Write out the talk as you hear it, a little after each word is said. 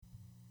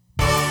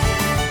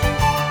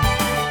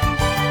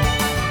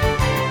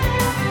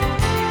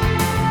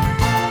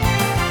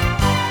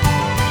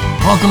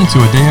Welcome to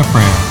a day of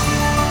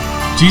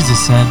prayer. Jesus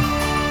said,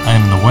 I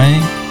am the way,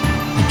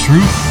 the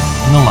truth,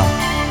 and the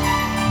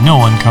life. No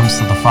one comes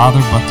to the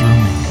Father but through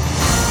me.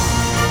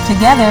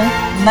 Together,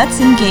 let's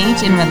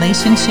engage in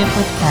relationship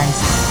with Christ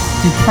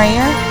through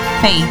prayer,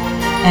 faith,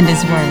 and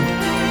His Word.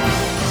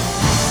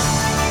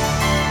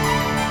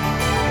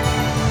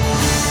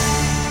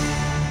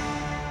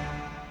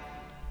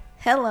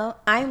 Hello,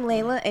 I'm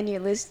Layla, and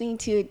you're listening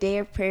to A Day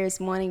of Prayer's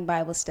morning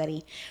Bible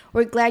study.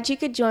 We're glad you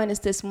could join us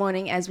this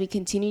morning as we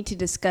continue to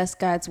discuss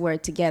God's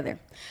Word together.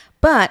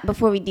 But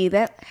before we do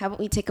that, how about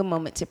we take a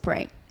moment to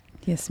pray?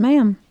 Yes,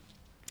 ma'am.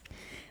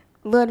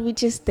 Lord, we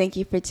just thank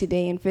you for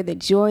today and for the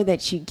joy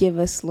that you give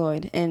us,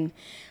 Lord, and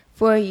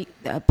for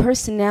the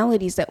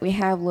personalities that we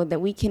have, Lord, that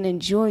we can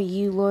enjoy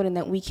you, Lord, and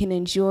that we can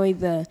enjoy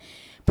the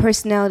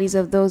personalities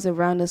of those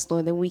around us,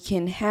 Lord, that we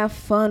can have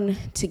fun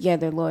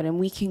together, Lord, and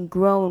we can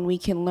grow and we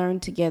can learn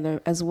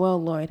together as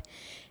well, Lord.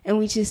 And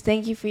we just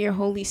thank you for your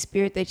Holy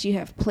Spirit that you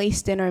have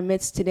placed in our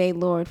midst today,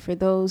 Lord, for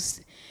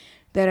those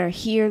that are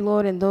here,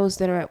 Lord, and those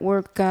that are at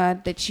work,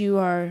 God, that you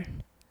are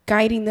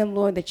guiding them,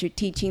 Lord, that you're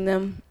teaching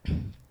them,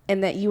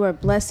 and that you are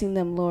blessing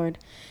them, Lord,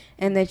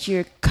 and that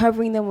you're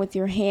covering them with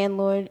your hand,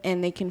 Lord,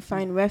 and they can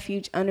find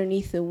refuge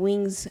underneath the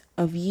wings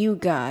of you,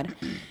 God.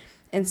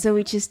 And so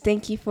we just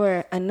thank you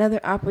for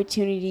another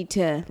opportunity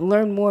to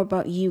learn more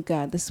about you,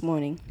 God, this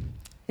morning.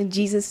 In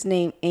Jesus'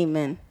 name,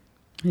 amen.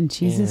 In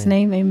Jesus'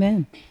 name,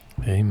 amen.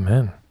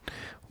 Amen.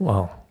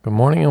 Well, good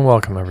morning and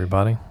welcome,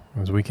 everybody,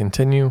 as we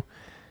continue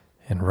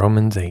in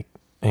Romans 8.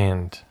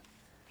 And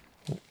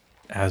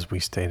as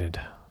we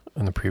stated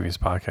in the previous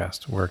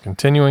podcast, we're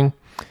continuing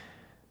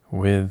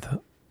with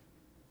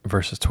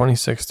verses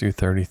 26 through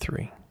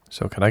 33.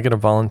 So could I get a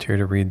volunteer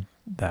to read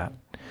that?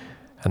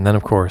 And then,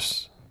 of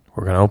course,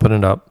 we're going to open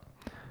it up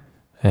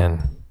and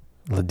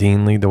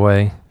Ladine lead the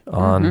way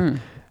on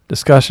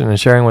discussion and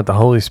sharing what the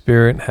Holy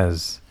Spirit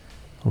has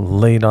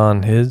laid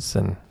on his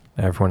and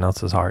everyone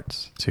else's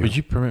hearts. Would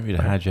you permit me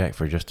to hijack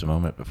for just a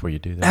moment before you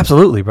do that?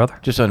 Absolutely, brother.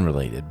 Just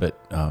unrelated, but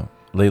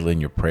lately in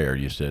your prayer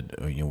you said,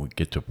 we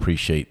get to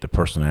appreciate the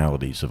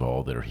personalities of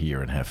all that are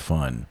here and have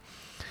fun.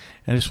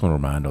 And I just want to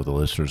remind all the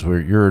listeners,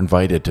 you're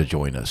invited to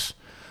join us.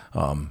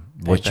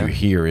 What you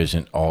hear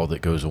isn't all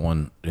that goes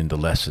on in the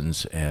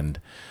lessons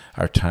and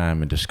our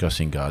time in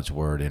discussing God's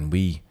Word. And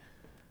we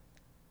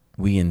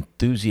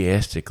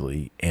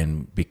enthusiastically,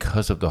 and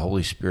because of the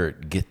Holy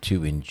Spirit, get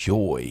to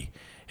enjoy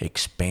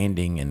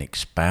expanding and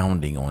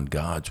expounding on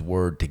God's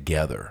Word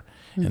together.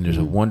 Mm-hmm. And there's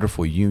a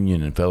wonderful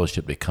union and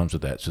fellowship that comes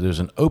with that. So there's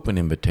an open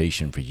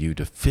invitation for you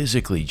to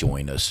physically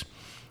join us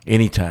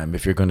anytime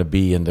if you're going to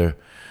be in the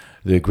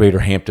greater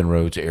Hampton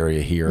Roads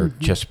area here,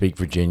 Chesapeake,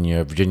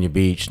 Virginia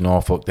Beach,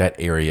 Norfolk, that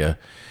area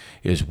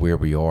is where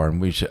we are.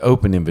 And it's an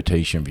open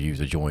invitation for you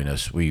to join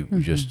us. We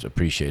just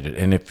appreciate it.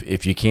 And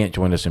if you can't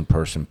join us in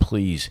person,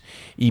 please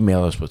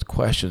email us with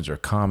questions or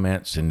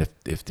comments. And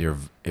if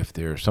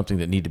there's something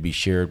that need to be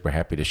shared, we're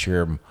happy to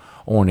share them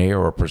on air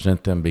or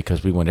present them,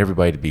 because we want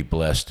everybody to be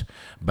blessed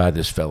by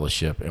this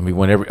fellowship. And we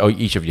want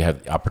each of you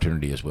have the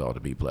opportunity as well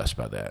to be blessed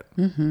by that.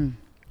 Mm-hmm.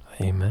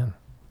 Amen.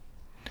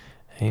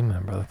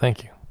 Amen, brother.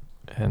 Thank you.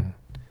 And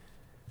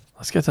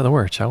let's get to the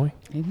word, shall we?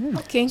 Amen.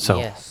 Okay. So,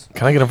 Yes.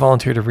 Can I get a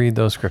volunteer to read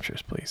those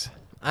scriptures, please?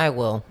 I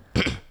will.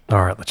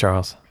 All right,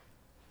 Charles.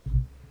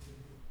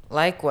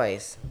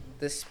 Likewise,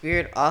 the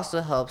Spirit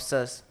also helps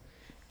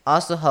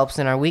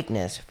in our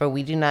weakness, for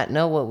we do not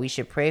know what we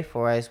should pray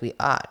for as we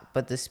ought,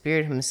 but the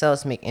Spirit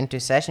himself makes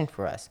intercession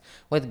for us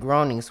with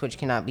groanings which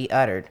cannot be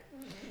uttered.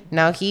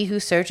 Now he who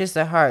searches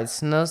the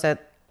hearts knows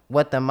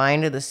what the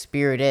mind of the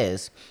Spirit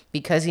is,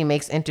 because he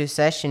makes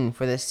intercession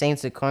for the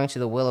saints according to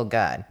the will of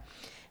God.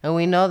 And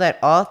we know that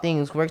all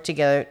things work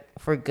together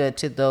for good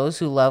to those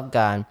who love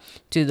God,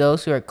 to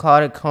those who are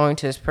called according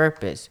to his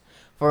purpose.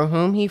 For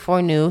whom he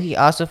foreknew, he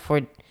also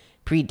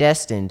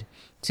predestined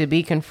to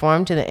be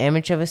conformed to the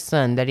image of his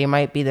Son, that he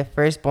might be the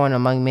firstborn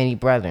among many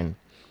brethren.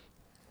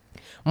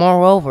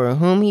 Moreover,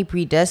 whom he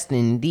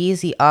predestined,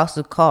 these he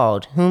also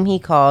called. Whom he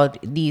called,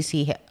 these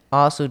he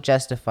also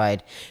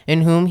justified.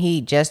 And whom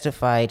he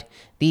justified,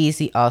 these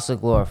he also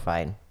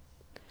glorified.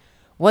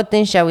 What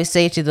then shall we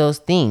say to these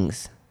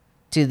things?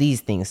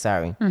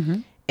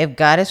 If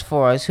God is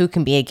for us, who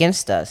can be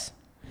against us?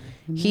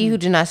 Mm-hmm. He who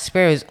did not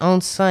spare his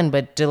own Son,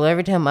 but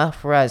delivered him up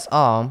for us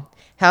all,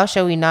 how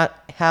shall he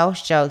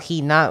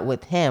not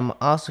with him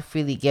also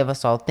freely give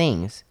us all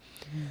things?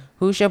 Mm-hmm.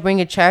 Who shall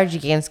bring a charge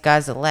against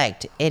God's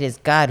elect? It is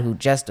God who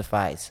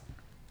justifies.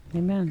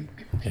 Amen.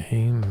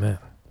 Amen.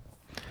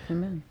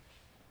 Amen.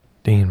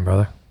 Dean,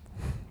 brother,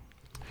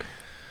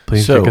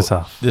 please kick us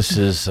off. This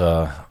is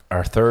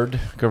our third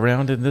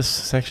go-round in this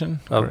section?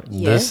 Yes.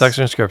 This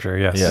section of Scripture,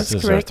 yes. Yes,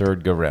 this is our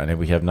third go-round, and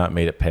we have not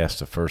made it past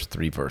the first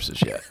 3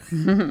 verses yet.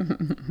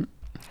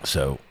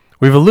 So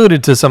we've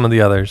alluded to some of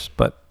the others,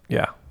 but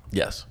yeah.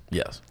 Yes.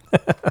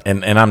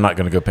 and I'm not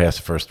going to go past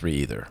the first 3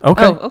 either.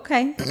 Okay. Oh,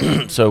 okay.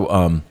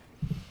 So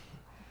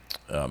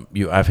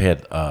I've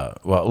had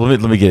let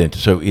me get into.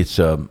 So it's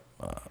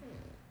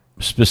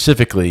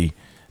specifically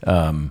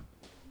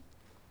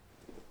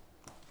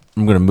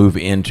I'm going to move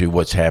into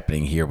what's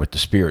happening here with the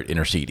Spirit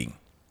interceding.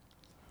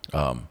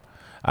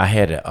 I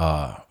had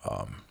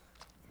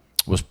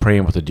was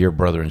praying with a dear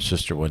brother and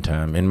sister one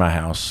time in my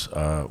house.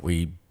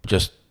 We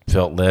just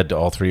felt led to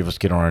all three of us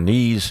get on our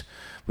knees.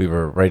 We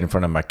were right in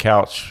front of my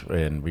couch,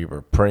 and we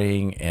were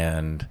praying,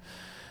 and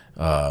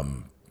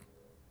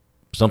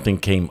something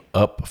came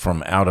up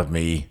from out of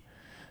me,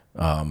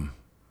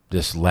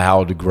 this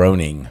loud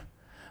groaning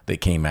that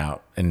came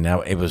out, and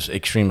now it was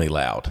extremely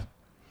loud,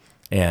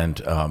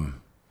 and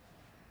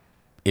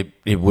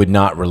it would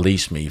not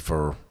release me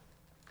for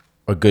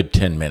a good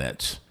 10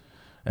 minutes,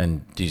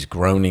 and these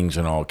groanings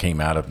and all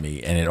came out of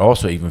me, and it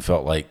also even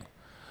felt like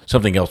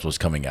something else was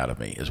coming out of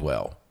me as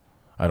well.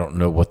 I don't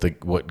know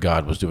what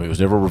God was doing. It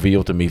was never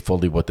revealed to me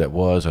fully what that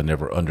was. I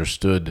never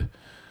understood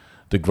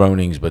the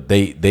groanings, but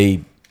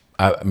they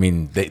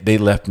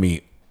left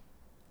me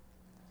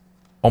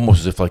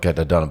almost as if like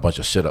I'd done a bunch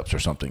of sit-ups or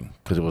something,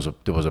 because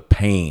there was a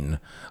pain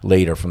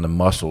later from the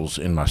muscles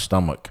in my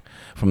stomach,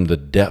 from the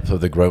depth of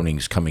the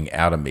groanings coming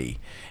out of me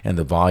and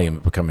the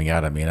volume coming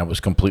out of me, and I was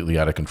completely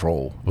out of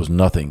control. There was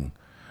nothing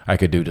I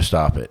could do to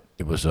stop it.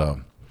 It was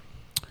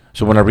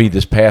so when I read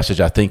this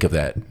passage, I think of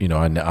that.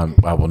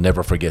 I will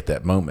never forget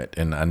that moment,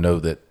 and I know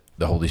that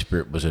the Holy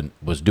Spirit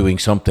was doing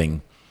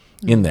something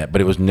in that, but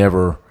it was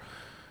never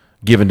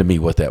given to me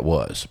what that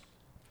was.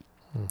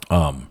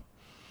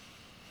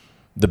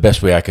 The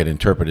best way I could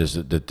interpret is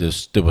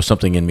that there was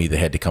something in me that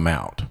had to come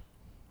out.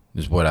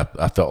 Is what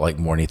I felt like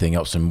more than anything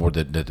else, and more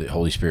that the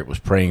Holy Spirit was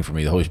praying for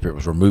me. The Holy Spirit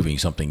was removing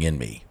something in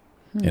me,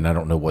 and I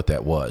don't know what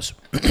that was,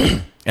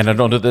 and I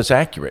don't know that's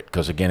accurate,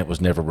 because again, it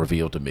was never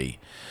revealed to me.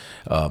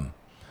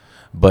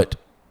 But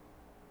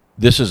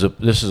this is a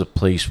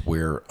place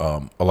where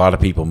a lot of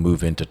people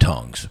move into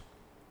tongues,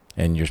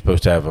 and you're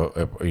supposed to have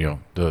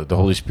the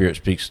Holy Spirit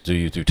speaks to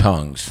you through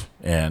tongues,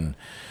 and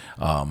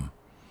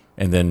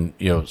then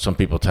some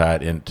people tie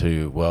it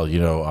into,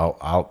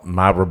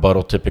 my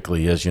rebuttal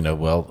typically is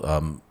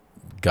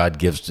God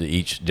gives to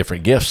each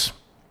different gifts,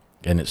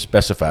 and it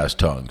specifies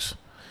tongues,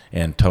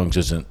 and tongues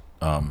isn't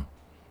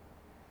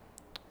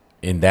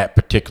in that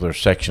particular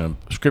section of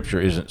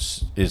Scripture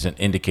isn't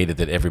indicated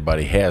that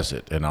everybody has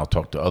it. And I'll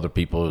talk to other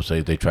people who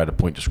say they try to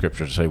point to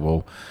Scripture to say,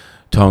 well,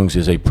 tongues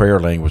is a prayer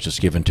language that's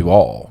given to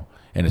all,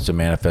 and it's a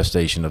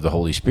manifestation of the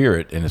Holy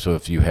Spirit. And so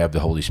if you have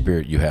the Holy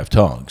Spirit, you have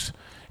tongues,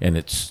 and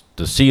it's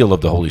the seal of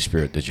the Holy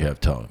Spirit that you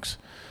have tongues.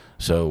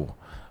 So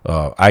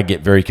I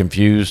get very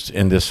confused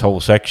in this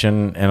whole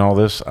section and all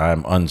this.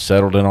 I'm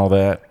unsettled in all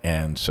that,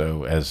 and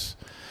so as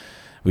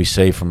we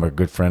say from a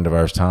good friend of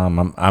ours,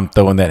 Tom, I'm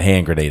throwing that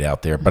hand grenade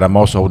out there, but I'm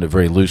also holding it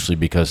very loosely,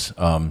 because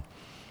I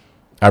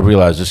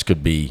realize this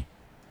could be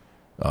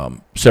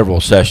several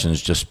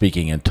sessions just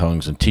speaking in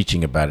tongues and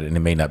teaching about it, and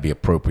it may not be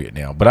appropriate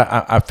now. But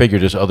I figure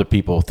there's other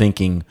people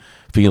thinking,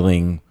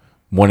 feeling,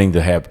 wanting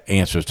to have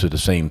answers to the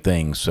same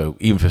thing. So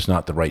even if it's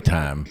not the right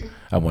time,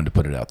 I wanted to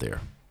put it out there.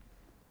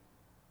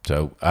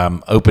 So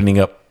I'm opening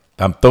up,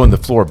 I'm throwing the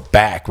floor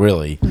back,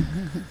 really,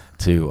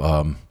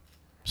 to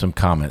some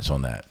comments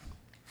on that,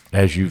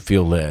 as you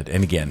feel led.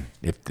 And again,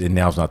 if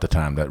now's not the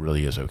time, that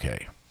really is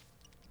okay.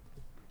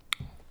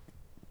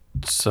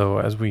 So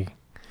as we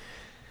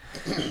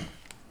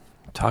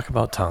talk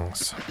about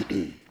tongues,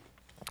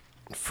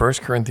 1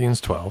 Corinthians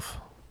 12,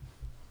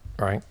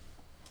 right?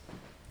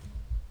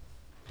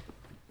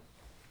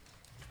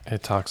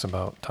 It talks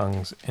about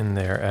tongues in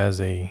there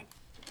as a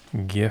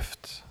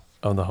gift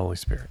of the Holy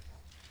Spirit,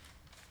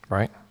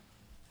 right?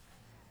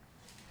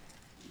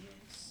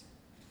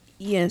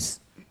 Yes.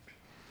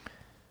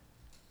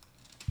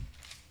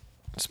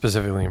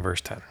 Specifically in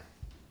verse 10,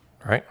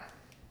 right?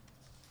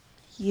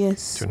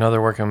 Yes. To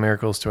another working of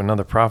miracles, to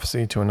another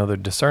prophecy, to another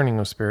discerning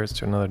of spirits,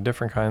 to another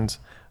different kinds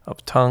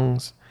of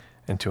tongues,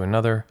 and to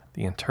another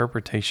the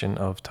interpretation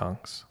of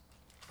tongues,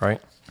 right?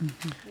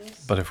 Mm-hmm.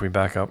 Yes. But if we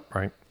back up,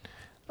 right?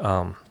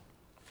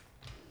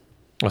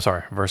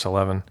 Verse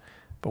 11.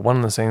 But one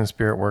and the same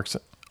Spirit works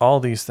all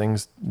these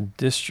things,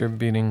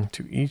 distributing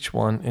to each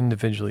one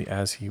individually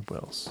as he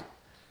wills.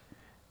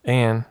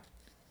 And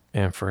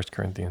in 1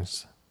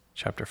 Corinthians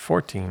chapter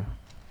 14,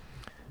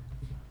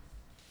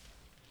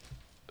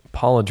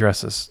 Paul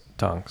addresses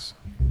tongues.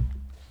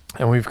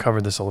 And we've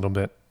covered this a little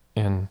bit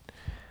in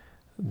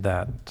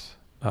that,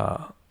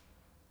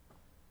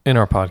 in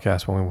our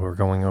podcast when we were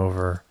going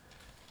over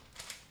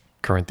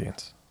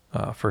Corinthians,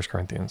 1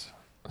 Corinthians.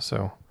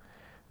 So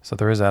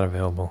there is that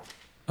available,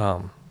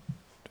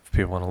 if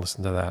people want to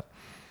listen to that.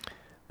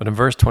 But in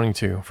verse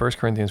 22, 1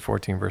 Corinthians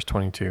 14, verse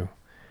 22, it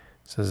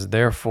says,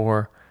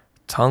 therefore,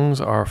 tongues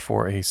are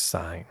for a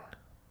sign.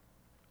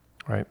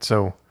 Right?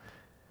 So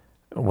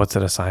what's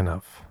it a sign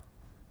of?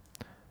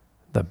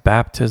 The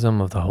baptism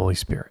of the Holy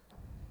Spirit.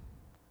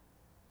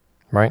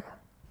 Right?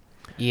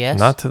 Yes.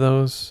 Not to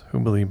those who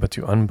believe, but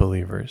to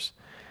unbelievers.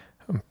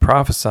 And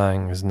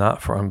prophesying is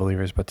not for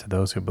unbelievers, but to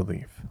those who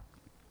believe.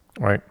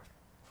 Right?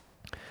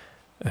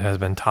 It has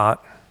been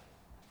taught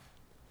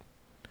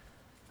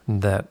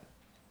that,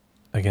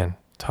 again,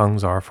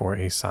 tongues are for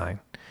a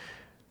sign.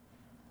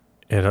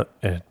 It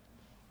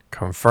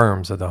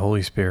confirms that the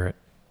Holy Spirit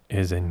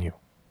is in you.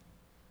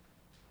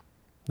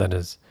 That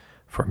is,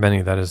 for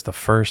many, that is the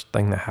first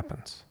thing that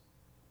happens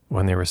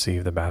when they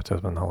receive the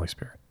baptism of the Holy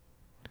Spirit.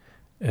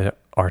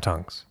 Our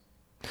tongues.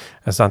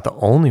 It's not the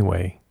only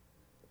way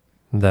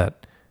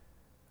that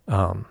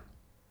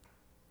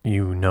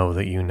you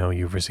know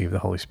you've received the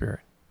Holy Spirit,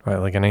 right?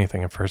 Like in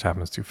anything, it first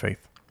happens through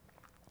faith.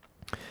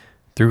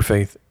 Through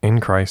faith in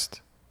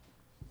Christ,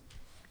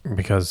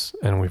 because,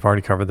 and we've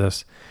already covered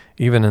this,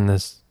 even in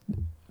this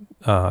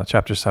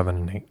chapter 7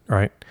 and 8,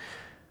 right?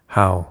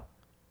 How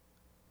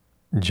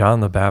John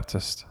the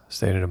Baptist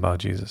stated about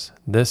Jesus,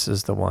 this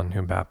is the one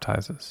who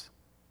baptizes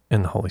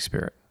in the Holy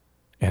Spirit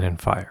and in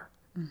fire.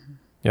 Mm-hmm.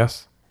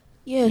 Yes?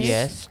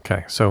 Yes.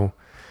 Okay, so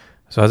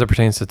as it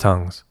pertains to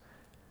tongues,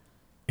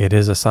 it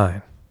is a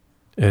sign.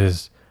 It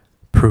is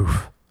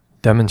proof,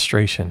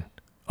 demonstration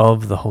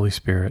of the Holy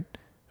Spirit,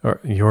 or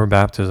your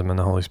baptism in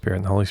the Holy Spirit,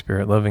 and the Holy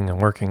Spirit living and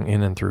working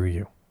in and through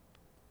you.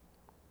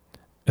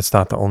 It's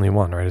not the only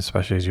one, right?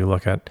 Especially as you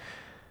look at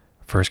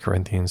 1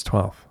 Corinthians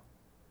 12.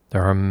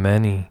 There are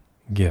many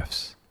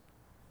gifts.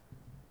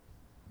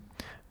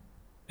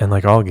 And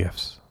like all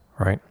gifts,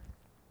 right?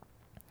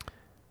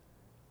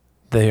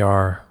 They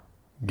are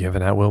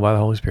given at will by the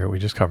Holy Spirit. We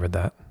just covered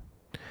that.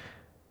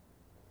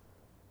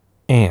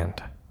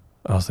 And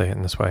I'll say it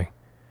in this way.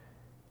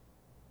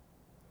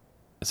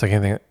 It's like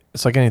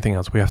anything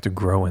else. We have to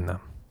grow in them,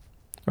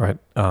 right?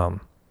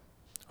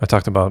 I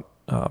talked about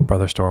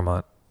Brother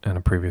Stormont in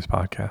a previous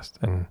podcast,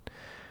 and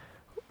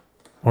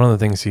one of the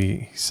things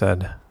he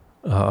said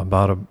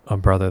about a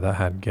brother that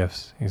had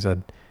gifts, he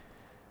said,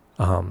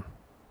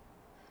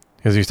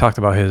 because he talked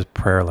about his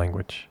prayer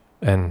language,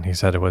 and he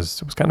said it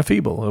was kind of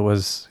feeble. It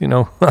was,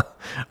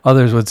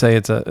 others would say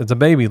it's a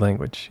baby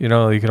language. You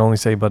could only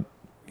say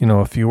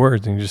a few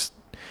words, and you just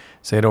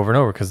say it over and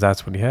over because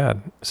that's what he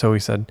had. So he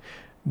said,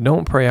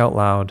 don't pray out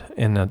loud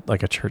in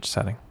a church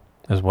setting,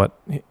 is what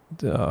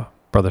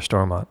Brother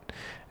Stormont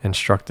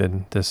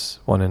instructed this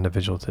one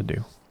individual to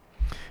do.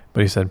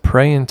 But he said,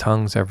 pray in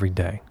tongues every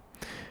day.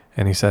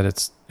 And he said,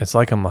 it's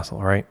like a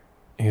muscle, right?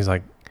 He's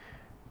like,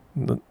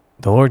 the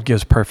Lord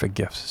gives perfect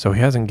gifts. So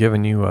he hasn't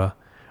given you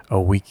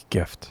a weak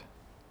gift.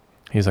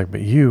 He's like,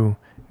 but you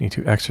need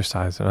to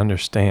exercise and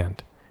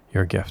understand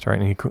your gift, right?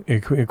 And he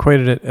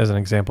equated it as an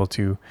example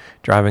to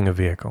driving a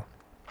vehicle.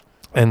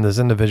 And this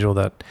individual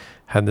that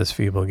had this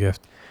feeble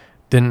gift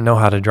didn't know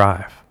how to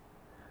drive.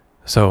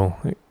 So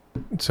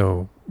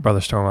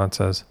Brother Stormont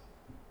says,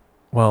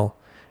 well,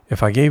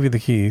 if I gave you the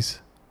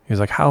keys, he's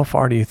like, how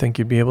far do you think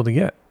you'd be able to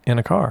get in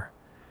a car?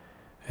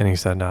 And he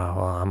said, no,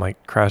 well, I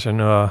might crash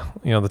into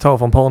the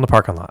telephone pole in the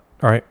parking lot.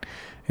 All right.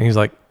 And he's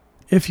like,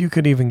 if you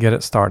could even get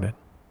it started.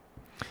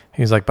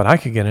 He's like, but I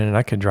could get in and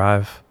I could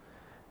drive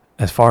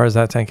as far as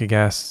that tank of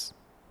gas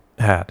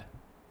had.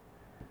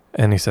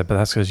 And he said, but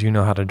that's because you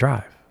know how to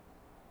drive.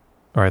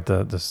 All right.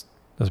 This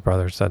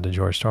brother said to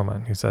George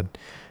Stormont, he said,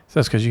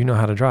 that's because you know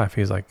how to drive.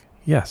 He's like,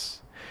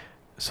 yes.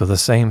 So the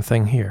same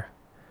thing here.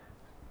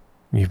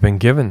 You've been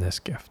given this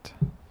gift.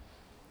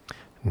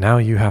 Now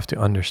you have to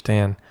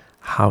understand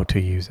how to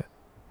use it.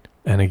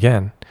 And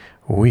again,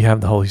 we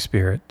have the Holy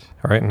Spirit,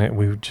 right? And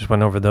we just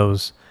went over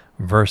those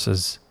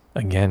verses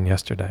again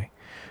yesterday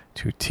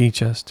to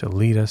teach us, to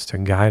lead us, to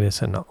guide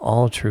us into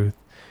all truth.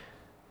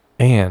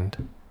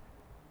 And,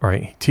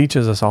 right, he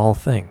teaches us all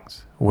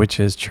things, which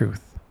is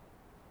truth,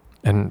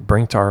 and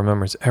bring to our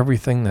remembrance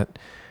everything that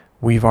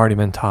we've already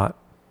been taught,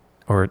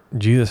 or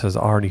Jesus has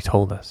already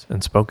told us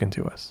and spoken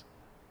to us.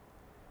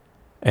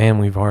 And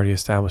we've already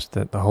established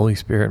that the Holy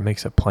Spirit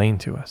makes it plain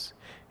to us.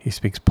 He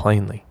speaks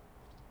plainly,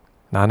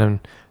 not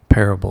in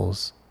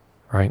parables,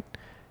 right?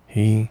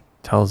 He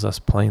tells us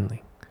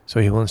plainly.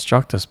 So he will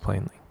instruct us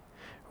plainly.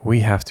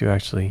 We have to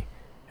actually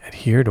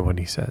adhere to what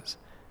he says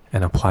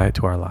and apply it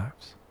to our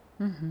lives.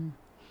 Mm-hmm.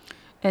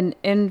 And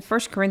in 1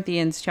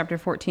 Corinthians chapter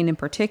 14 in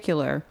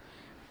particular,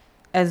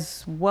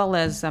 as well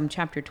as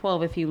chapter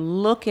 12, if you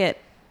look at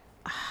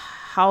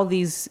how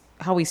he's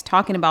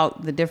talking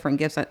about the different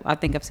gifts, I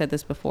think I've said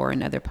this before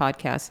in other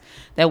podcasts,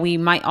 that we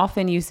might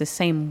often use the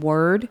same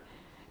word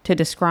to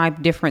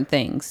describe different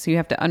things. So you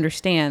have to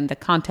understand the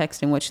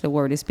context in which the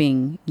word is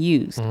being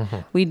used. Mm-hmm.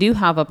 We do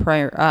have a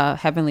prayer,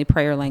 heavenly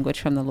prayer language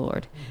from the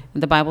Lord.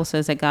 And the Bible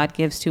says that God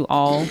gives to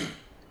all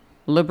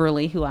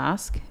liberally who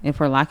ask.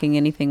 If we're lacking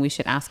anything, we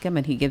should ask him,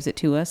 and he gives it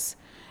to us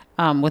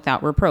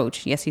without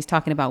reproach. Yes, he's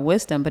talking about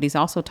wisdom, but he's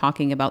also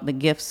talking about the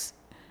gifts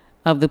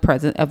of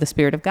the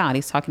Spirit of God.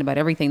 He's talking about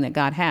everything that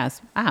God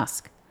has.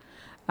 Ask.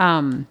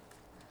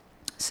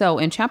 So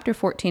in chapter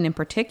 14 in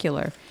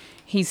particular,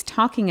 he's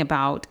talking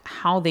about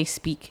how they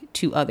speak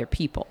to other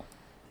people,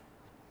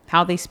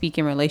 how they speak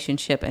in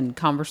relationship and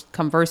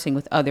conversing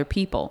with other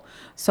people.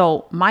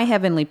 So my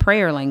heavenly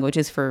prayer language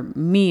is for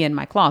me in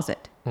my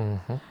closet.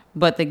 Mm-hmm.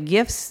 But the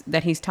gifts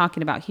that he's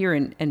talking about here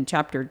in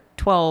chapter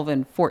 12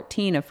 and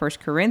 14 of 1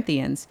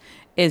 Corinthians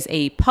is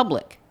a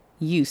public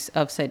use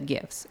of said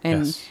gifts.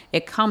 And yes,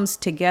 it comes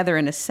together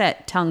in a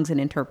set, tongues and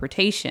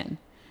interpretation,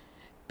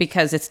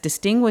 because it's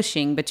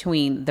distinguishing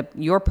between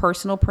your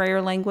personal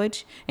prayer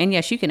language. And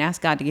yes, you can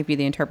ask God to give you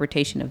the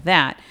interpretation of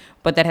that,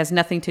 but that has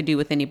nothing to do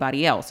with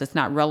anybody else. It's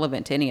not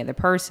relevant to any other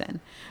person.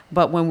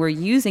 But when we're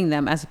using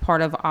them as a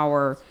part of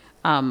our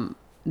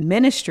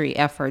ministry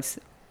efforts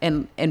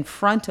in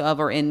front of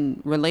or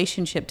in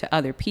relationship to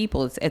other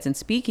people, as in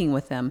speaking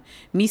with them,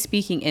 me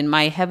speaking in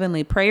my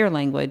heavenly prayer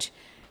language,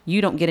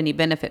 you don't get any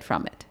benefit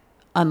from it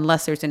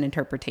unless there's an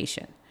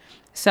interpretation.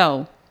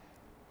 So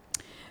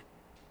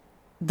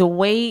the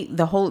way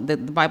the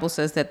Bible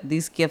says that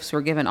these gifts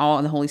were given all,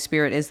 and the Holy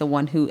Spirit is the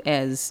one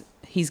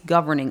he's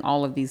governing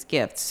all of these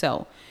gifts.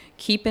 So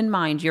keep in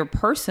mind your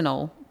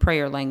personal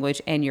prayer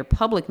language and your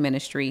public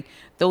ministry.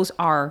 Those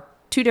are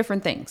two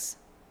different things,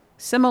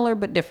 similar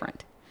but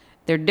different.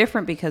 They're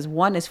different because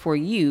one is for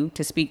you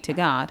to speak to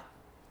God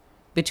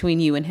between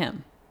you and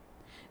him.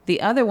 The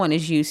other one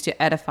is used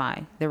to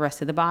edify the rest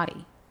of the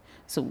body.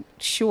 So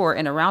sure,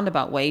 in a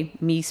roundabout way,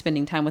 me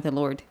spending time with the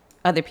Lord,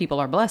 other people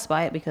are blessed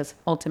by it because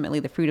ultimately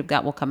the fruit of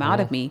God will come out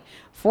of me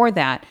for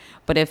that.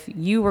 But if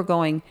you were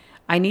going,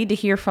 I need to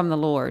hear from the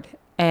Lord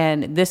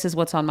and this is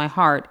what's on my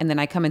heart, and then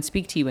I come and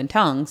speak to you in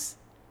tongues,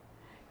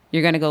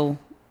 you're going to go,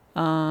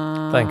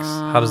 thanks.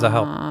 How does that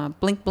help?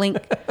 Blink, blink,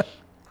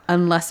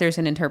 unless there's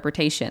an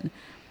interpretation.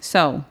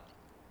 So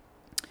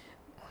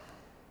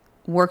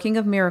working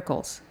of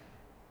miracles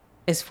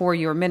is for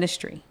your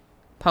ministry,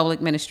 public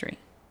ministry.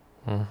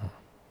 Mm-hmm.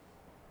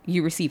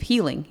 You receive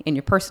healing in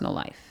your personal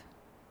life.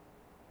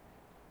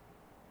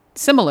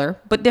 Similar,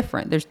 but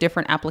different. There's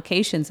different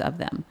applications of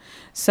them.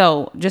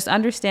 So just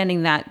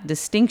understanding that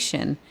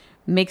distinction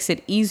makes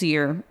it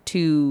easier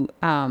to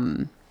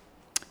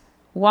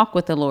walk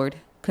with the Lord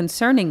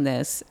concerning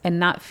this and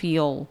not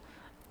feel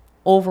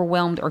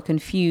overwhelmed or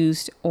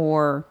confused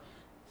or...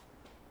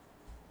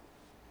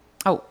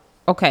 Oh,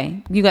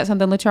 okay. You got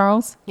something,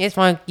 LaCharles? Yes,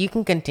 Mark, you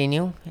can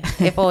continue.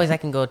 If always, I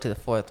can go to the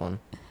fourth one.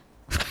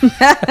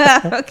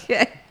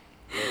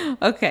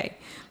 Okay.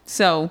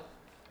 So...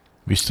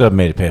 We still haven't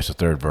made it past the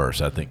third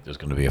verse. I think there's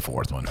going to be a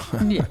fourth one.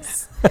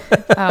 Yes.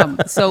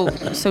 So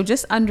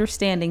just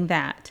understanding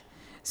that.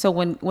 So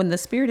when the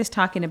Spirit is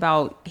talking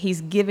about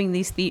he's giving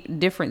these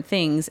different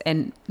things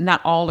and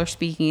not all are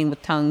speaking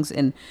with tongues,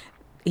 and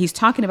he's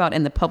talking about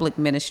in the public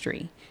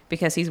ministry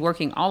because he's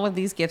working all of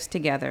these gifts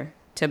together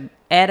to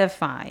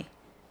edify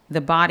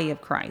the body of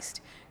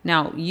Christ.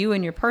 Now, you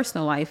in your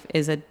personal life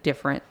is a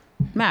different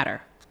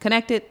matter.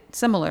 Connected,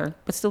 similar,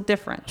 but still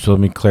different. So let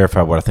me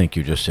clarify what I think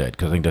you just said,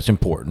 because I think that's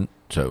important.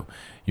 So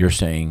you're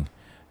saying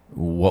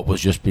what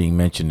was just being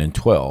mentioned in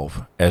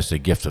 12 as the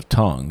gift of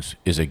tongues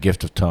is a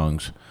gift of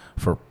tongues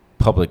for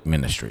public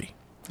ministry.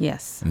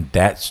 Yes. And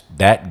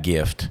that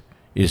gift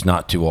is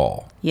not to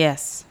all.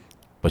 Yes.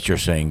 But you're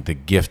saying the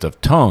gift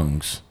of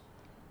tongues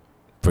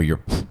for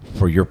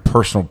your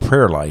personal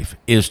prayer life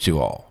is to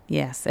all.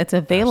 Yes. It's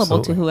available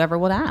Absolutely. to whoever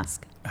would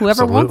ask.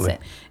 Whoever wants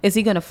it. Is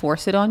he going to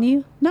force it on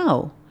you?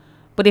 No.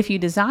 But if you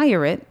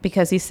desire it,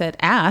 because he said,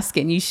 ask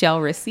and you shall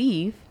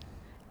receive,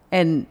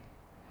 and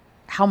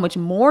how much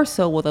more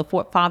so will the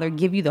Father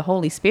give the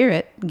Holy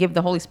Spirit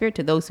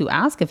to those who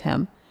ask of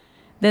him,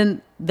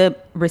 then the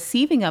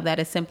receiving of that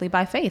is simply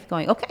by faith,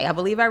 going, okay, I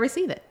believe I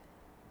receive it.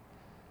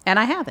 And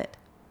I have it.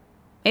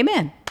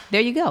 Amen.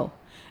 There you go.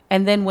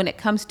 And then when it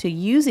comes to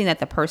using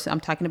that, I'm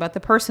talking about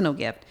the personal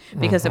gift,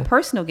 because the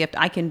personal gift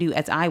I can do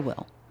as I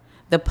will.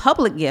 The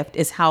public gift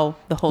is how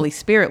the Holy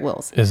Spirit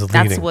wills.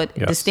 That's what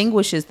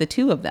distinguishes the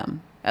two of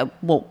them.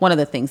 One of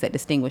the things that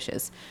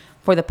distinguishes.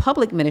 For the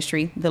public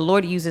ministry, the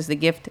Lord uses the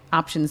gift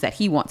options that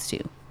he wants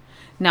to.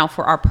 Now,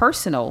 for our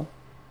personal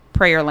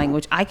prayer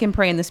language, I can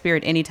pray in the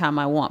Spirit anytime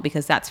I want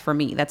because that's for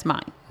me. That's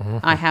mine. Mm-hmm.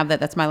 I have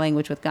that. That's my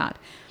language with God.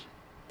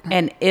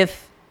 And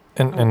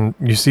And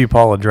you see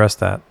Paul address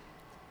that,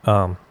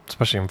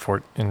 especially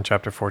in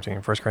chapter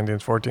 14, 1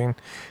 Corinthians 14. It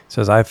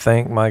says, I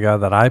thank my God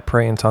that I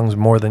pray in tongues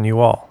more than you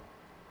all.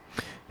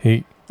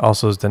 He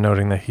also is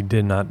denoting that he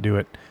did not do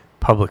it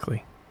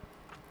publicly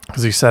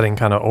because he's setting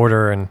kind of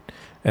order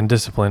and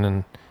discipline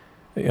and,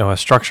 a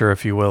structure,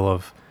 if you will,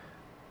 of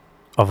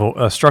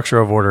a structure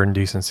of order and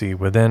decency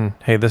within,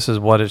 hey, this is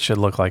what it should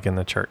look like in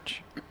the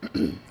church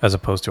as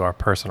opposed to our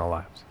personal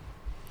lives.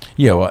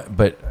 Yeah, well,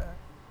 but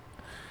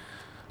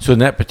so in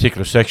that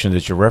particular section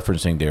that you're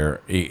referencing there,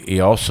 he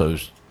also,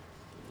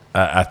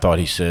 I thought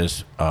he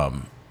says,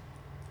 and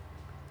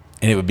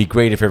it would be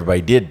great if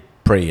everybody did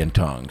pray in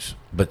tongues,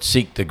 but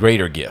seek the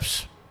greater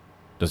gifts.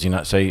 Does he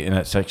not say in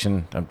that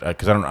section?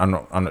 Because I'm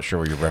not sure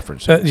where you're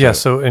referencing.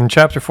 So in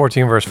chapter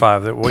 14, verse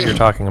 5, that what you're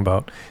talking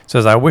about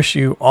says, I wish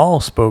you all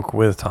spoke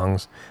with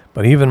tongues,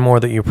 but even more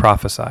that you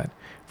prophesied.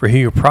 For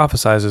he who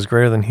prophesies is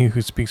greater than he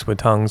who speaks with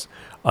tongues,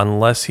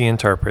 unless he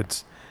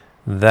interprets,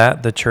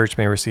 that the church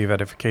may receive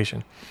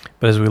edification.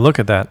 But as we look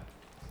at that,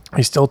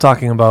 he's still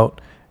talking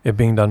about it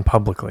being done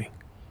publicly,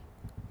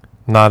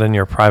 not in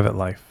your private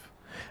life.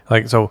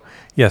 So,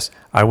 yes,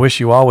 I wish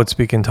you all would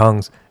speak in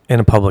tongues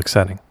in a public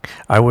setting.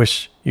 I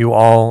wish you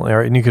all,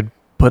 and you could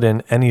put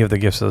in any of the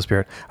gifts of the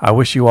Spirit. I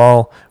wish you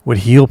all would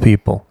heal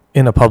people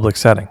in a public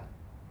setting.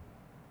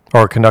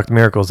 or conduct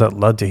miracles that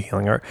led to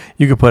healing, or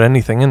you could put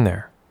anything in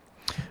there.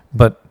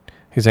 But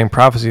he's saying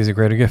prophecy is a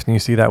greater gift, and you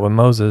see that with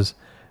Moses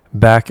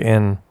back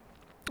in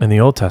the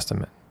Old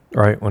Testament,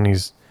 right? When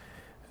he's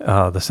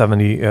the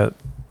 70, the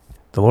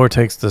Lord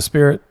takes the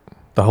Spirit,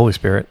 the Holy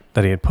Spirit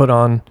that he had put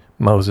on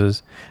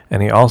Moses,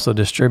 and he also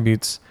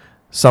distributes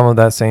some of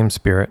that same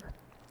Spirit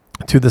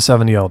to the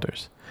 70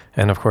 elders.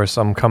 And of course,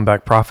 some come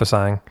back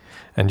prophesying,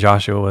 and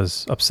Joshua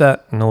was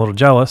upset and a little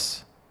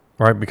jealous,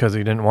 right? Because he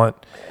didn't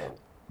want,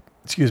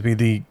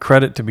 the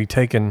credit to be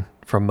taken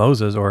from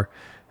Moses, or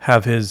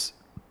have his,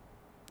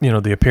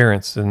 the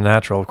appearance in the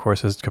natural, of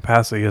course, his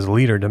capacity as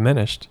leader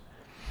diminished.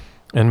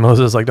 And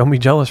Moses is like, don't be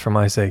jealous for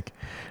my sake.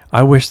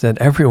 I wish that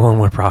everyone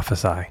would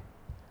prophesy.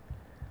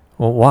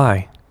 Well,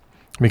 why?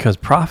 Because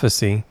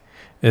prophecy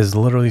is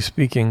literally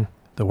speaking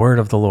the word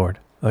of the Lord.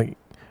 Like,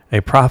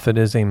 a prophet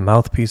is a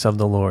mouthpiece of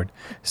the Lord,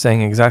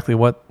 saying exactly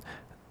what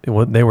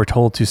they were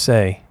told to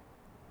say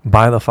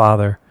by the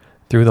Father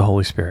through the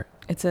Holy Spirit.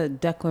 It's a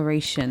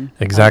declaration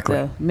Exactly.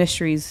 of the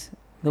mysteries,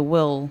 the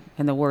will,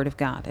 and the word of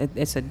God.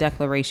 It's a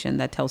declaration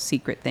that tells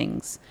secret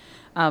things.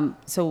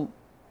 So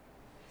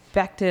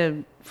back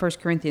to 1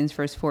 Corinthians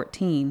verse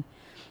 14,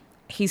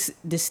 he's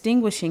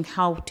distinguishing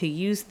how to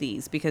use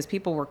these, because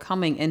people were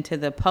coming into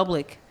the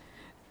public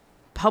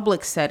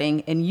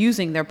setting and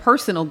using their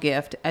personal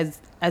gift as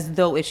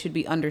though it should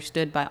be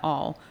understood by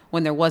all,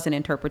 when there was an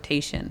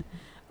interpretation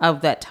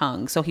of that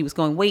tongue. So he was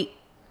going, wait,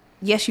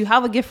 yes, you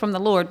have a gift from the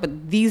Lord,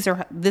 but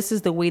this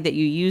is the way that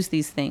you use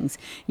these things.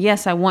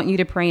 Yes, I want you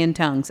to pray in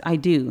tongues. I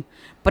do.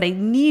 But I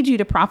need you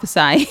to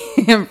prophesy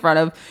in front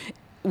of,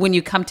 when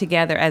you come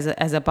together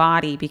as a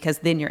body, because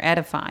then you're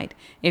edified.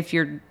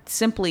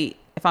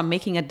 If I'm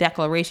making a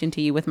declaration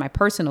to you with my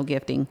personal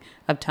gifting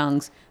of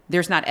tongues,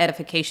 there's not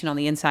edification on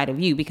the inside of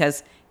you,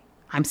 because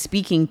I'm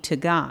speaking to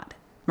God,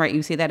 right?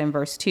 You see that in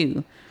verse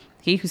 2.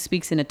 He who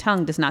speaks in a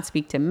tongue does not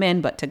speak to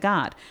men, but to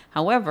God.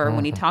 However,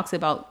 when he talks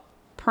about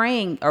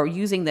praying or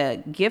using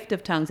the gift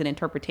of tongues and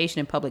interpretation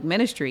in public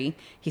ministry,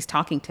 he's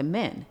talking to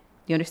men.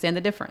 Do you understand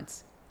the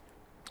difference?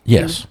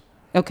 Yes.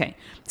 Okay.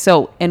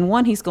 So in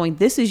one, he's going,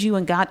 this is you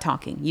and God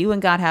talking, you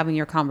and God having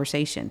your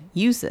conversation.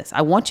 Use this.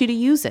 I want you to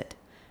use it.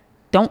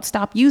 Don't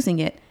stop using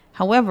it.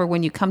 However,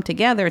 when you come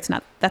together,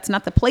 that's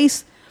not the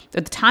place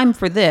or the time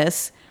for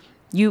this.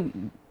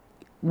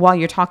 While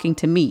you're talking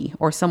to me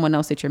or someone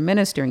else that you're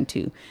ministering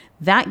to,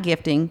 that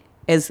gifting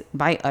is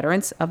by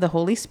utterance of the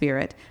Holy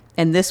Spirit.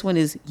 And this one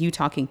is you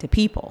talking to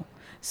people.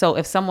 So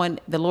if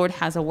the Lord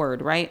has a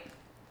word, right?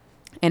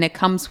 And it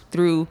comes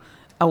through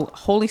a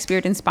Holy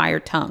Spirit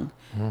inspired tongue.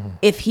 Mm-hmm.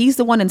 If he's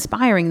the one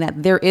inspiring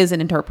that, there is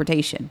an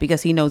interpretation,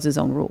 because he knows his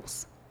own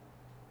rules.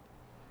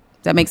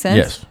 Does that make sense?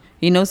 Yes.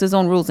 He knows his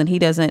own rules, and he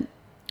doesn't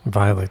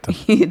violate them.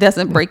 He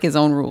doesn't break his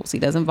own rules. He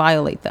doesn't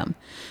violate them.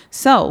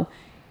 So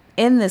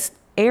in this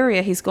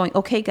area, he's going,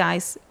 okay,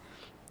 guys,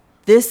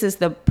 this is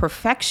the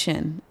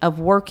perfection of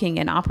working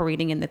and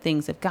operating in the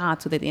things of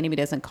God, so that the enemy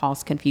doesn't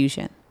cause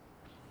confusion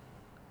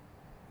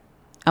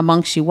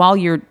amongst you while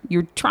you're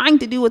trying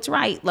to do what's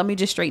right. Let me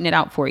just straighten it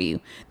out for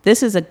you.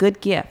 This is a good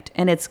gift,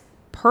 and it's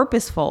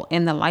purposeful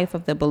in the life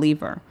of the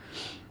believer.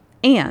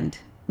 And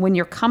when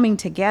you're coming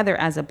together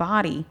as a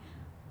body,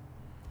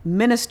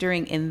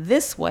 ministering in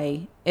this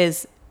way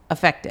is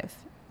effective,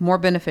 more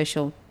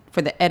beneficial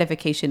for the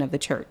edification of the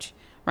church.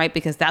 Right?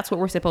 Because that's what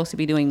we're supposed to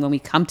be doing when we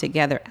come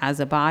together as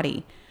a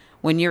body.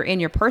 When you're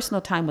in your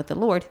personal time with the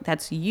Lord,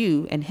 that's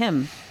you and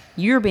him.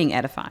 You're being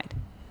edified.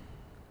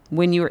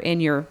 When you're in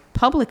your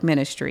public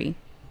ministry,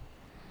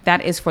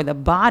 that is for the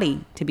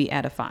body to be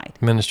edified.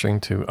 Ministering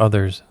to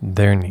others,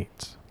 their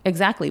needs.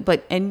 Exactly.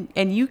 But and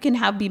you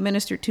can be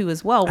ministered to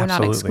as well. We're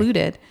Absolutely. not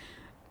excluded.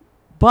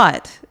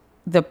 But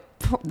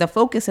the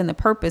focus and the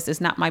purpose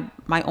is not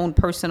my own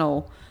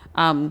personal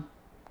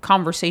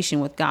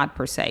conversation with God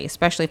per se,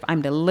 especially if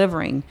I'm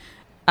delivering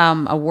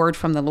a word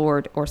from the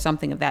Lord or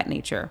something of that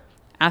nature.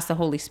 Ask the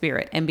Holy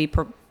Spirit and be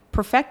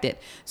perfected.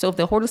 So if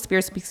the Holy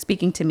Spirit is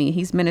speaking to me,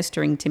 he's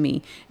ministering to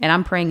me, and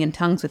I'm praying in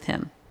tongues with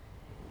him,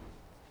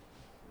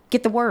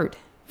 get the word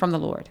from the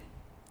Lord.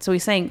 So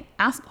he's saying,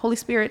 ask Holy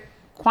Spirit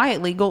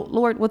quietly, go,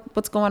 Lord,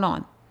 what's going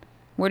on?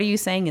 What are you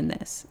saying in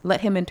this?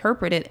 Let him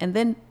interpret it, and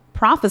then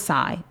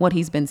prophesy what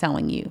he's been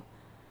telling you.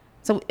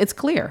 So it's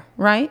clear,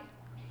 right?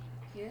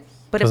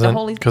 But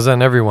because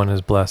then everyone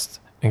is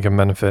blessed and can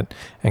benefit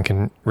and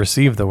can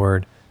receive the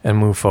word and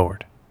move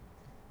forward.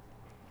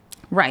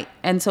 Right.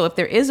 And so if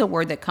there is a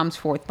word that comes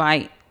forth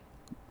by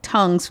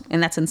tongues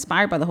and that's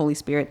inspired by the Holy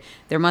Spirit,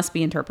 there must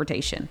be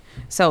interpretation.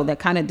 So that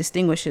kind of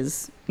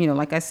distinguishes,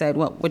 like I said,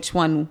 which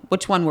one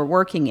we're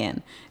working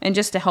in, and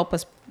just to help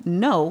us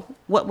know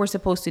what we're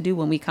supposed to do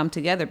when we come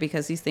together,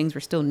 because these things were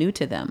still new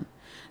to them.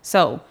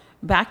 So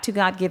back to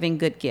God giving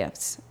good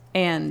gifts,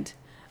 and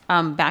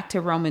back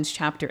to Romans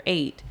chapter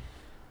 8.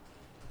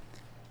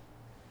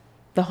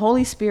 The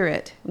Holy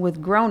Spirit,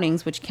 with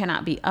groanings which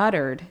cannot be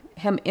uttered,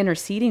 him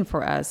interceding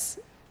for us,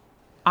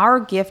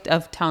 our gift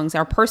of tongues,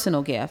 our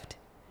personal gift,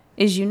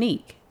 is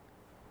unique.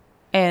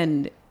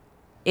 And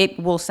it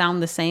will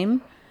sound the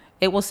same.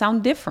 It will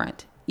sound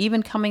different.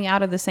 even coming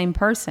out of the same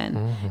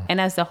person. And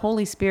as the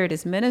Holy Spirit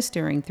is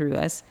ministering through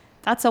us,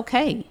 that's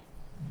okay.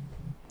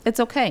 It's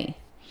okay.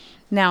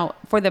 Now,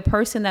 for the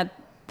person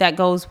that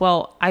goes,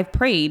 well, I've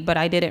prayed, but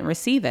I didn't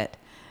receive it,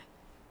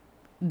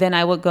 then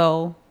I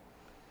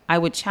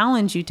would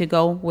challenge you to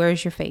go,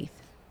 where's your faith?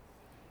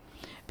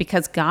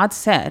 Because God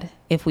said,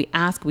 if we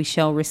ask, we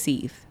shall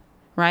receive,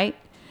 right?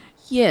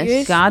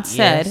 Yes. God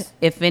said, Yes.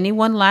 if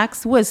anyone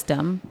lacks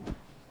wisdom,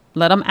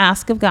 let him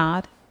ask of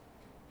God,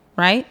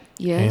 right?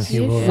 Yes. And he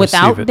will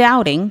Without receive it.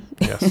 doubting,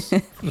 Yes.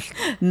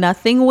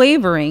 nothing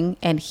wavering,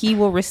 and he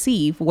will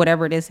receive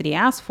whatever it is that he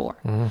asked for.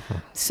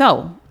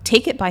 So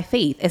take it by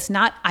faith. It's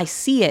not, I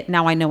see it,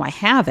 now I know I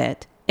have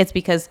it. It's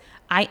because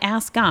I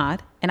ask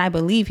God and I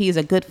believe he is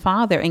a good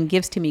father and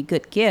gives to me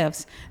good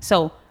gifts.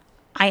 So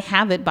I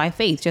have it by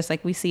faith, just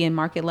like we see in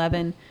Mark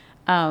 11.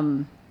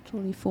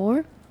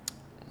 24.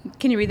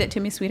 Can you read that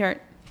to me,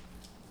 sweetheart?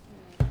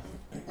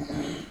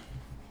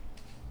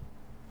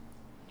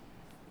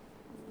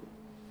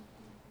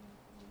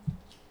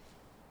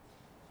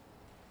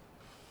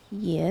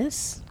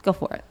 Yes. Go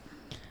for it.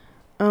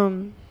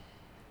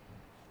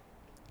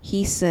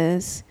 He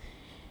says,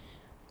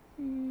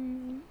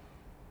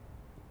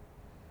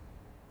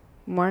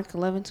 Mark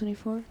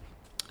 11:24.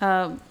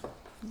 Let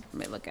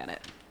me look at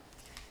it.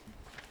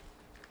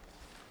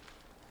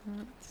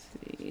 Let's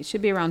see. It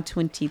should be around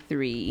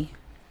 23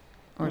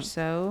 or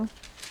so.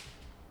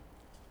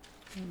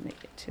 Let me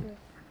make it to it.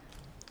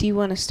 Do you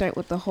want to start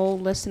with the whole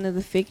lesson of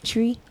the fig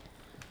tree,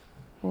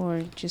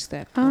 or just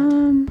that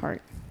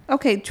part?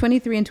 Okay,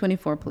 23 and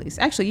 24, please.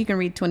 Actually, you can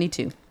read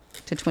 22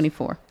 to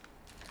 24.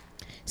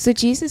 So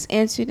Jesus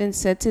answered and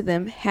said to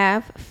them,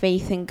 have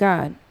faith in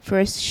God. For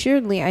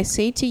assuredly I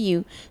say to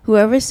you,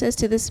 whoever says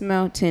to this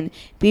mountain,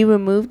 be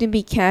removed and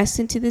be cast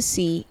into the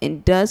sea,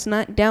 and does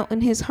not doubt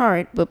in his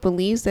heart, but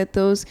believes that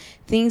those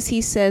things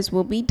he says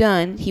will be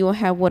done, he will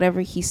have whatever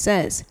he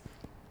says.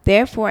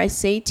 Therefore I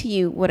say to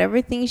you,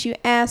 whatever things you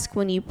ask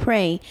when you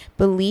pray,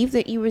 believe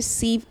that you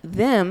receive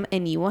them,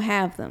 and you will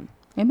have them.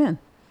 Amen.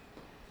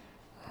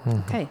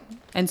 Okay.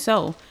 And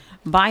so,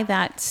 by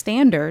that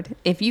standard,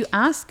 if you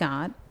ask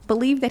God,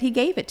 believe that he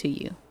gave it to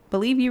you.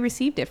 Believe you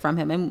received it from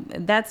him.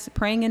 And that's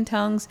praying in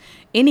tongues,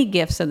 any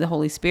gifts of the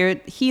Holy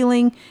Spirit,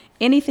 healing,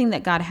 anything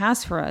that God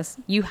has for us,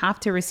 you have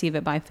to receive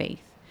it by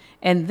faith.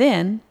 And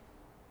then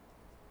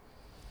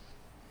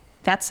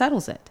that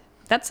settles it.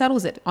 That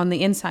settles it on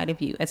the inside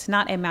of you. It's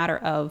not a matter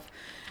of,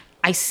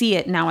 I see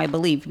it, now I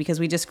believe, because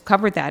we just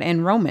covered that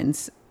in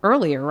Romans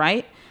earlier,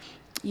 right?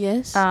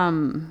 Yes.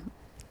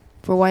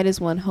 For why does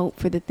one hope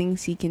for the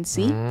things he can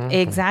see?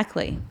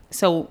 Exactly.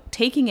 So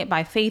taking it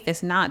by faith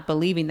is not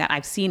believing that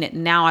I've seen it.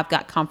 Now I've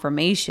got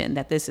confirmation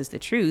that this is the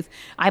truth.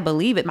 I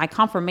believe it. My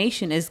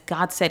confirmation is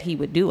God said he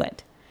would do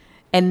it.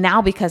 And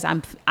now because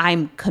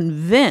I'm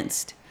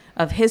convinced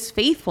of his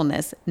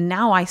faithfulness,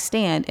 now I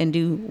stand and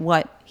do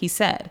what he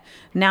said.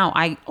 Now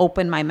I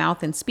open my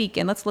mouth and speak.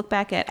 And let's look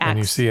back at Acts. And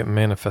you see it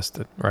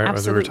manifested, right?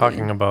 As we were Absolutely.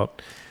 talking about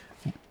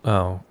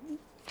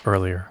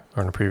earlier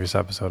or in a previous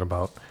episode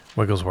about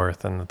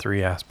Wigglesworth and the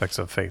three aspects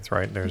of faith,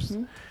 right? There's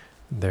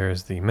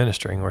the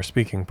ministering or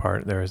speaking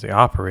part. There's the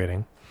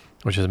operating,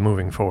 which is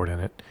moving forward in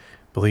it,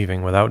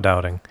 believing without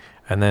doubting,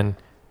 and then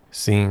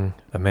seeing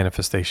a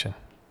manifestation.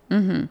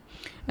 And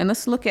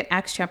let's look at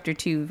Acts chapter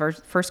 2,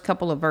 first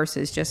couple of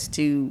verses, just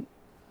to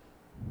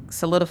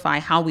solidify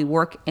how we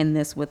work in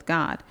this with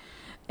God.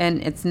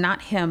 And it's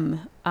not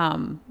him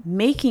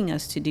making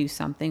us to do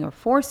something or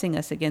forcing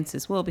us against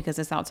his will, because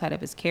it's outside of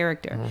his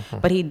character.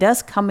 But he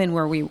does come in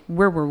where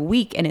we're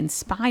weak and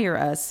inspire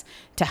us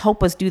to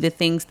help us do the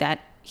things that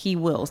he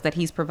wills, that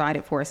he's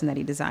provided for us and that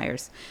he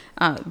desires.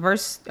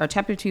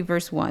 Chapter 2,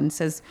 verse 1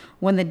 says,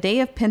 when the day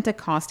of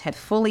Pentecost had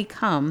fully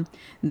come,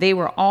 they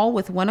were all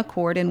with one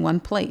accord in one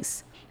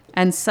place.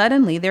 And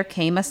suddenly there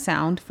came a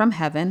sound from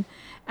heaven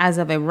as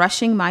of a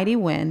rushing mighty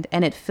wind,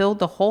 and it filled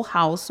the whole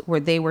house where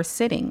they were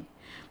sitting.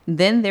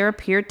 Then there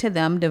appeared to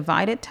them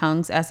divided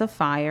tongues as of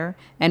fire,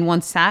 and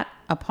one sat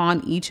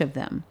upon each of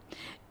them.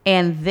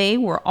 And they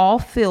were all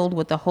filled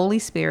with the Holy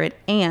Spirit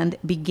and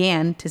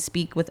began to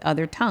speak with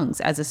other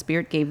tongues as the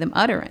Spirit gave them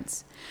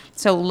utterance.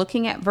 So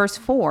looking at verse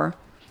 4,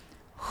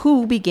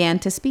 who began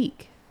to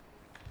speak?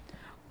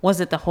 Was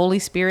it the Holy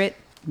Spirit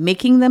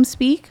making them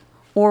speak,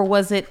 or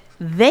was it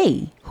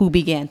they who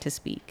began to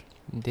speak?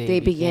 They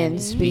began to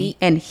speak.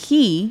 And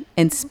he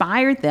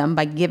inspired them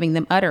by giving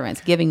them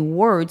utterance, giving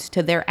words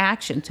to their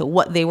action, to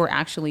what they were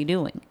actually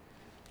doing.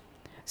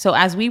 So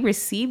as we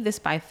receive this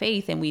by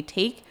faith and we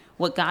take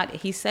what God,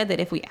 he said that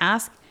if we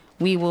ask,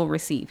 we will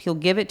receive. He'll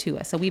give it to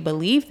us. So we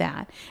believe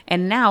that.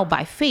 And now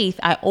by faith,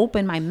 I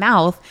open my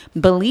mouth,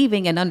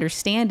 believing and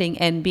understanding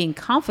and being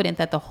confident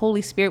that the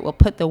Holy Spirit will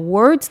put the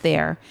words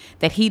there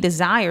that he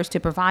desires to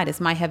provide as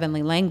my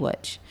heavenly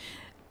language.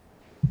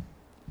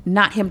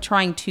 Not him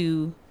trying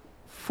to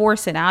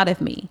force it out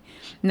of me.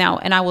 Now,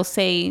 and I will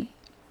say,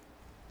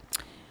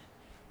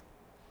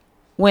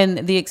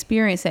 when the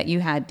experience that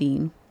you had,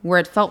 Dean, where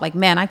it felt like,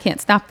 man, I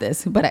can't stop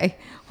this, but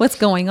what's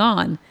going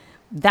on?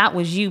 That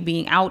was you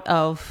being out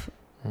of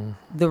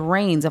the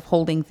reins of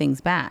holding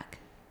things back.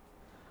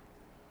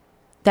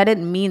 That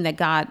didn't mean that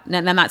God,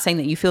 and I'm not saying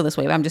that you feel this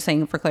way, but I'm just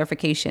saying for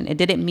clarification, it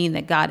didn't mean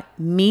that God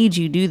made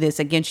you do this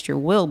against your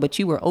will, but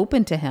you were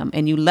open to him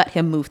and you let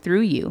him move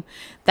through you.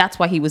 That's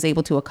why he was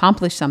able to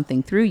accomplish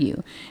something through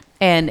you.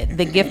 And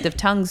the gift of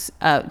tongues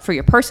for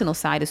your personal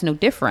side is no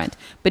different.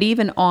 But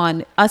even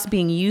on us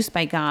being used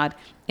by God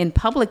in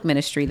public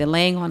ministry, the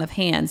laying on of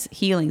hands,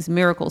 healings,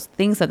 miracles,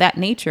 things of that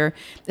nature,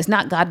 it's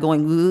not God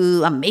going,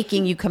 "Ooh, I'm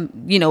making you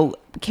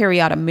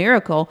carry out a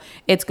miracle."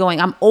 It's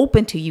going, I'm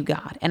open to you,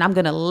 God, and I'm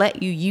going to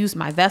let you use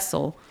my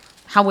vessel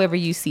however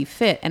you see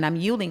fit. And I'm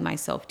yielding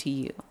myself to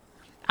you.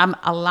 I'm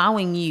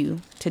allowing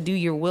you to do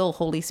your will,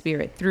 Holy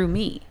Spirit, through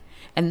me.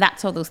 And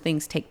that's how those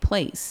things take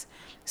place.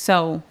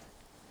 So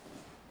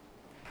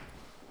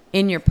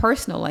in your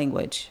personal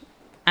language,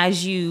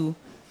 as you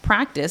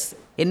practice,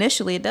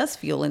 initially it does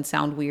feel and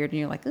sound weird. And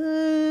you're like,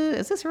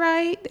 is this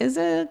right? Is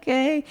it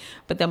okay?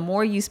 But the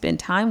more you spend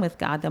time with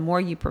God, the more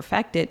you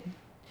perfect it,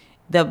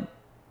 the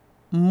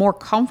more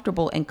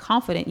comfortable and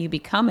confident you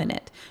become in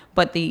it.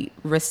 But the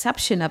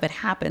reception of it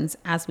happens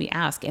as we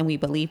ask and we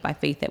believe by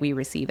faith that we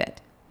receive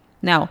it.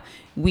 Now,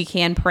 we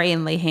can pray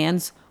and lay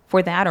hands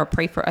for that or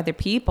pray for other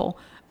people.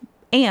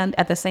 And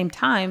at the same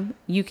time,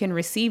 you can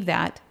receive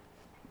that.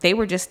 They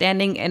were just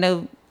standing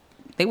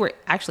they were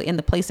actually in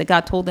the place that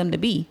God told them to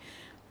be.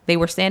 They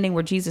were standing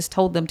where Jesus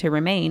told them to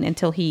remain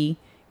until he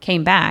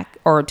came back,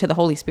 or to the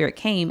Holy Spirit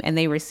came, and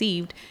they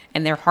received,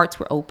 and their hearts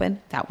were open.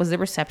 That was the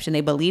reception.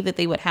 They believed that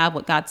they would have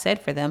what God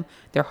said for them.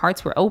 Their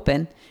hearts were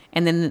open.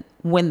 And then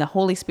when the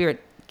Holy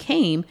Spirit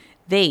came,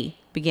 they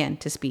began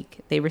to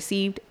speak. They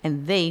received,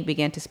 and they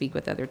began to speak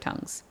with other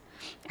tongues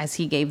as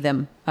he gave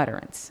them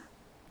utterance.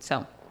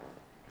 So,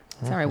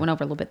 sorry, I went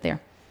over a little bit there.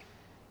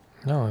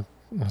 No,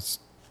 that's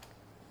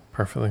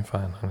perfectly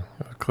fine.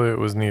 Clearly it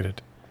was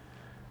needed.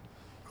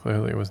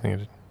 Clearly it was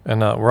needed. And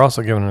we're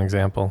also given an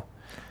example,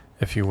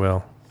 if you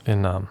will,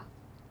 in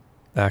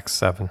Acts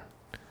 7.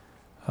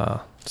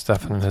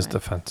 Stephen and his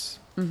defense,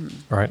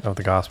 right, of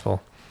the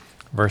gospel.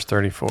 Verse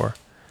 34.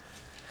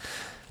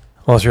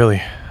 Well, it's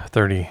really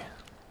 31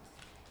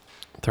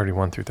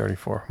 through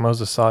 34.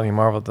 Moses saw it and he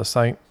marveled at the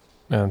sight,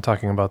 and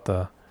talking about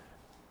the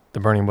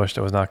burning bush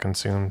that was not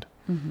consumed.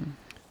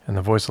 And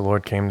the voice of the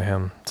Lord came to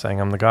him,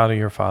 saying, I'm the God of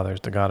your fathers,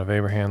 the God of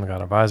Abraham, the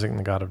God of Isaac, and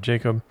the God of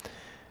Jacob.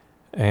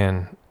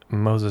 And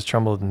Moses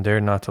trembled and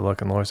dared not to look,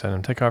 and the Lord said to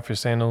him, take the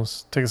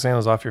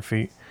sandals off your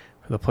feet,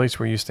 for the place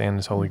where you stand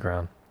is holy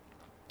ground.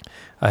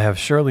 I have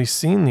surely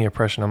seen the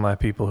oppression of my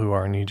people who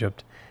are in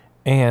Egypt,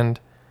 and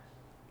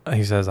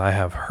he says, I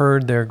have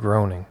heard their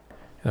groaning,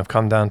 and have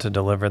come down to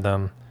deliver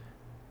them,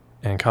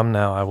 and come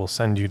now, I will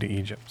send you to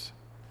Egypt.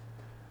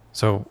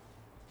 So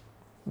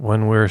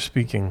when we're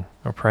speaking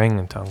or praying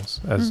in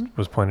tongues, as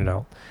was pointed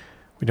out,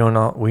 we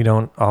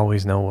don't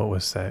always know what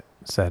was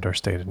said or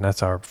stated, and that's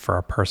for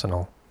our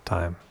personal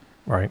time,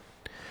 right?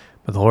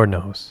 But the Lord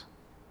knows.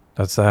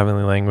 That's the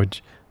heavenly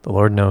language. The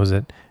Lord knows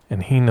it,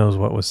 and he knows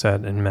what was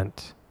said and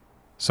meant.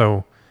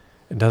 So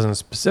it doesn't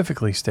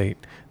specifically state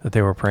that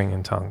they were praying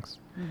in tongues.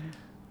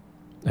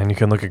 And you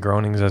can look at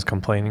groanings as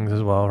complainings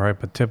as well, right?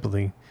 But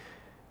typically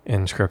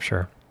in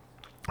Scripture,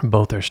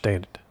 both are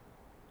stated,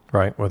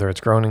 right? Whether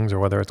it's groanings or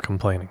whether it's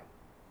complaining.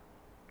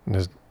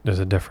 There's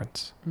a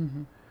difference.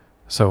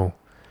 So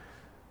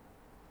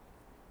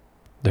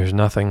there's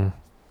nothing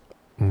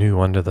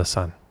new under the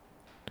sun.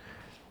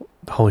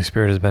 The Holy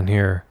Spirit has been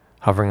here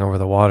hovering over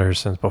the waters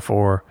since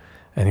before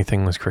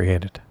anything was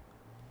created.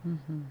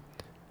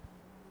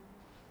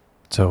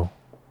 So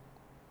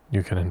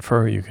you can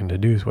infer, you can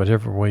deduce,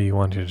 whatever way you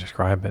want to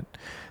describe it,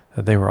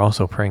 that they were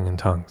also praying in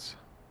tongues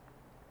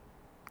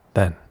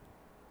then.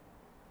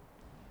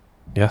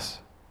 Yes?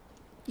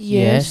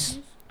 Yes.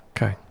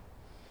 Okay.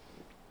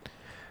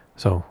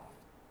 So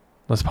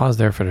let's pause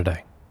there for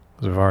today,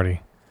 because we've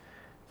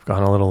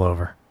gone a little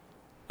over.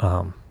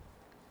 Trying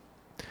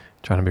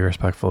to be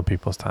respectful of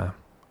people's time.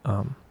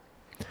 And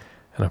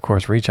of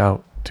course, reach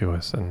out to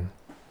us and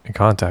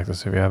contact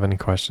us if you have any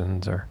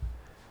questions or,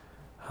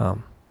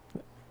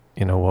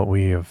 what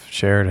we have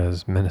shared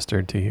has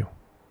ministered to you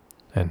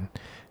and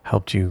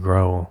helped you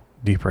grow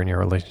deeper in your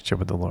relationship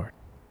with the Lord.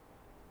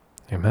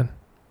 Amen.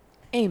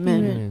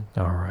 Amen.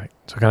 All right.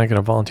 So can I get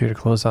a volunteer to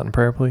close out in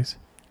prayer, please?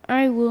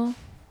 I will.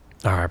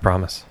 All right,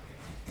 promise.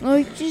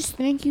 Lord, just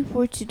thank you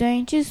for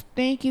today. Just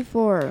thank you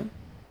for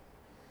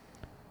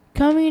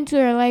coming into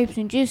our lives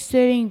and just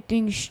setting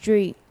things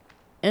straight.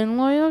 And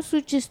Lord, also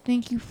just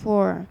thank you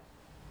for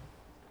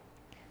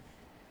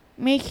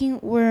making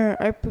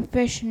where our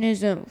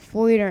professionalism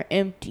void or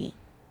empty.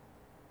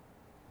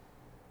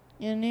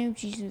 In the name of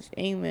Jesus,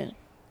 amen.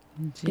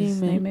 In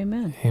Jesus' name,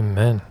 amen.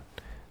 Amen.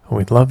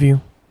 We love you.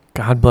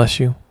 God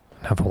bless you.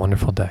 And have a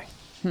wonderful day.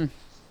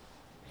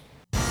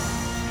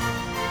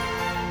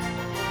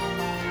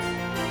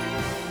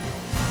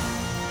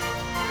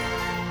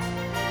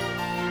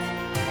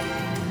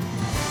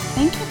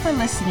 Thank you for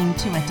listening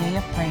to A Day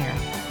of Prayer.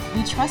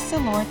 We trust the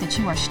Lord that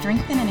you are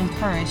strengthened and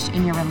encouraged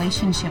in your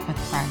relationship with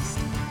Christ.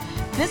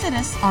 Visit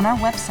us on our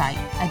website,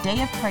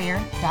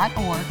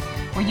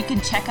 adayofprayer.org, where you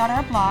can check out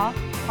our blog,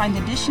 find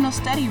additional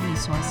study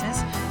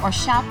resources, or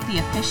shop the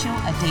official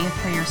A Day of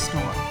Prayer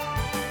store.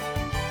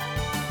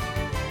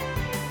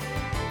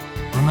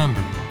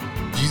 Remember,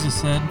 Jesus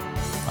said,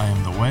 I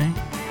am the way,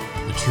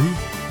 the truth,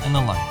 and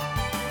the life.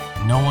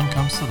 No one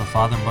comes to the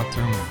Father but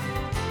through me.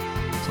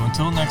 So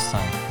until next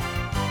time,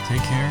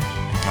 take care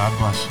and God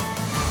bless you.